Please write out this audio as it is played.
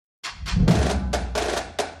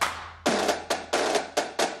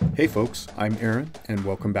Hey folks, I'm Aaron and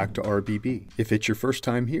welcome back to RBB. If it's your first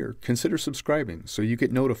time here, consider subscribing so you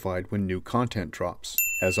get notified when new content drops.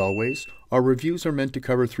 As always, our reviews are meant to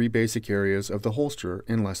cover 3 basic areas of the holster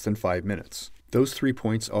in less than 5 minutes. Those 3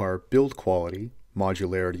 points are build quality,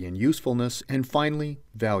 modularity and usefulness, and finally,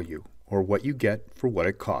 value, or what you get for what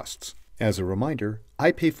it costs. As a reminder,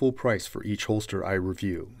 I pay full price for each holster I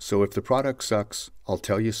review, so if the product sucks, I'll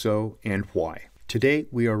tell you so and why. Today,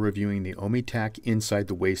 we are reviewing the Omitac Inside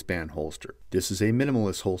the Waistband holster. This is a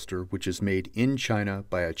minimalist holster which is made in China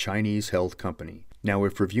by a Chinese-held company. Now,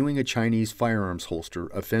 if reviewing a Chinese firearms holster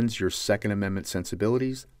offends your Second Amendment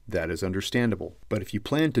sensibilities, that is understandable. But if you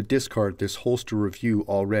plan to discard this holster review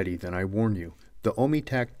already, then I warn you, the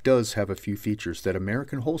Omitac does have a few features that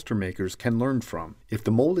American holster makers can learn from. If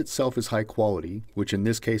the mold itself is high quality, which in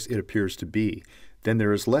this case it appears to be, then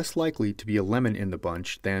there is less likely to be a lemon in the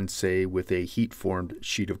bunch than, say, with a heat-formed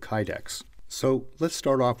sheet of Kydex. So let's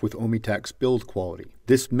start off with Omitac's build quality.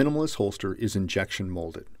 This minimalist holster is injection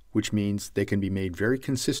molded, which means they can be made very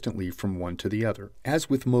consistently from one to the other. As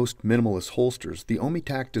with most minimalist holsters, the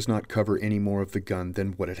Omitac does not cover any more of the gun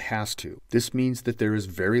than what it has to. This means that there is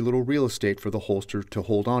very little real estate for the holster to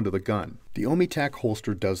hold onto the gun. The Omitac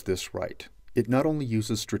holster does this right. It not only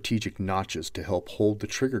uses strategic notches to help hold the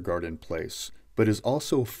trigger guard in place, but is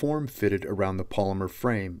also form-fitted around the polymer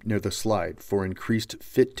frame near the slide for increased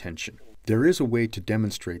fit tension. There is a way to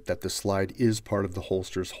demonstrate that the slide is part of the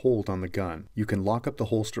holster's hold on the gun. You can lock up the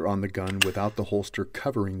holster on the gun without the holster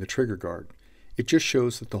covering the trigger guard. It just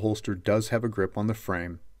shows that the holster does have a grip on the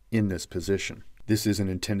frame in this position. This isn't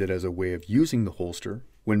intended as a way of using the holster.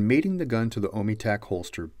 When mating the gun to the Omitac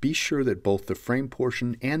holster, be sure that both the frame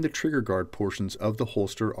portion and the trigger guard portions of the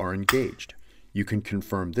holster are engaged. You can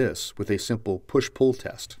confirm this with a simple push-pull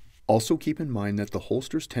test. Also keep in mind that the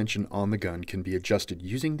holster's tension on the gun can be adjusted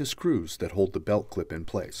using the screws that hold the belt clip in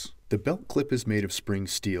place. The belt clip is made of spring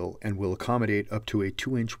steel and will accommodate up to a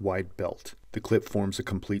 2-inch wide belt. The clip forms a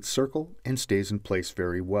complete circle and stays in place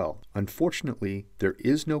very well. Unfortunately, there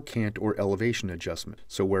is no cant or elevation adjustment,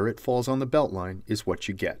 so where it falls on the belt line is what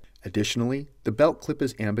you get. Additionally, the belt clip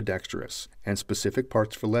is ambidextrous, and specific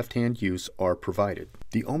parts for left-hand use are provided.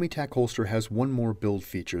 The Omitac holster has one more build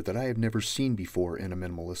feature that I have never seen before in a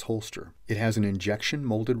minimalist holster. It has an injection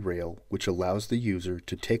molded rail which allows the user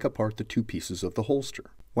to take apart the 2 pieces of the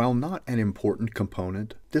holster. While not an important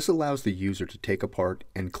component, this allows the user to take apart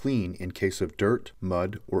and clean in case of dirt,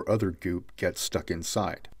 mud, or other goop gets stuck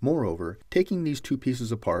inside. Moreover, taking these 2 pieces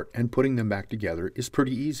apart and putting them back together is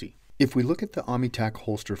pretty easy. If we look at the Omitac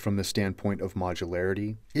holster from the standpoint of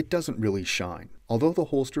modularity, it doesn't really shine. Although the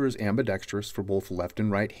holster is ambidextrous for both left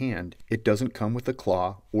and right hand, it doesn't come with a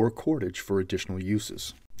claw or cordage for additional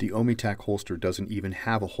uses. The Omitac holster doesn't even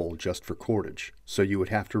have a hole just for cordage, so you would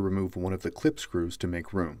have to remove one of the clip screws to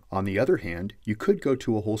make room. On the other hand, you could go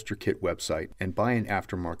to a holster kit website and buy an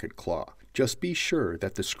aftermarket claw. Just be sure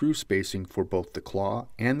that the screw spacing for both the claw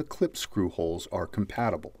and the clip screw holes are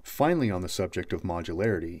compatible. Finally, on the subject of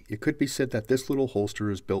modularity, it could be said that this little holster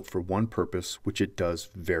is built for one purpose, which it does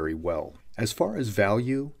very well. As far as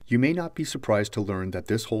value, you may not be surprised to learn that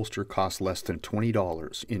this holster costs less than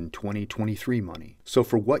 $20 in 2023 money. So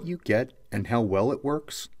for what you get and how well it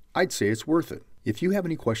works, I'd say it's worth it. If you have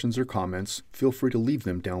any questions or comments, feel free to leave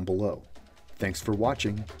them down below. Thanks for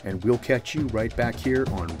watching, and we'll catch you right back here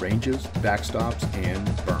on ranges, backstops, and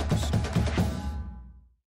berms.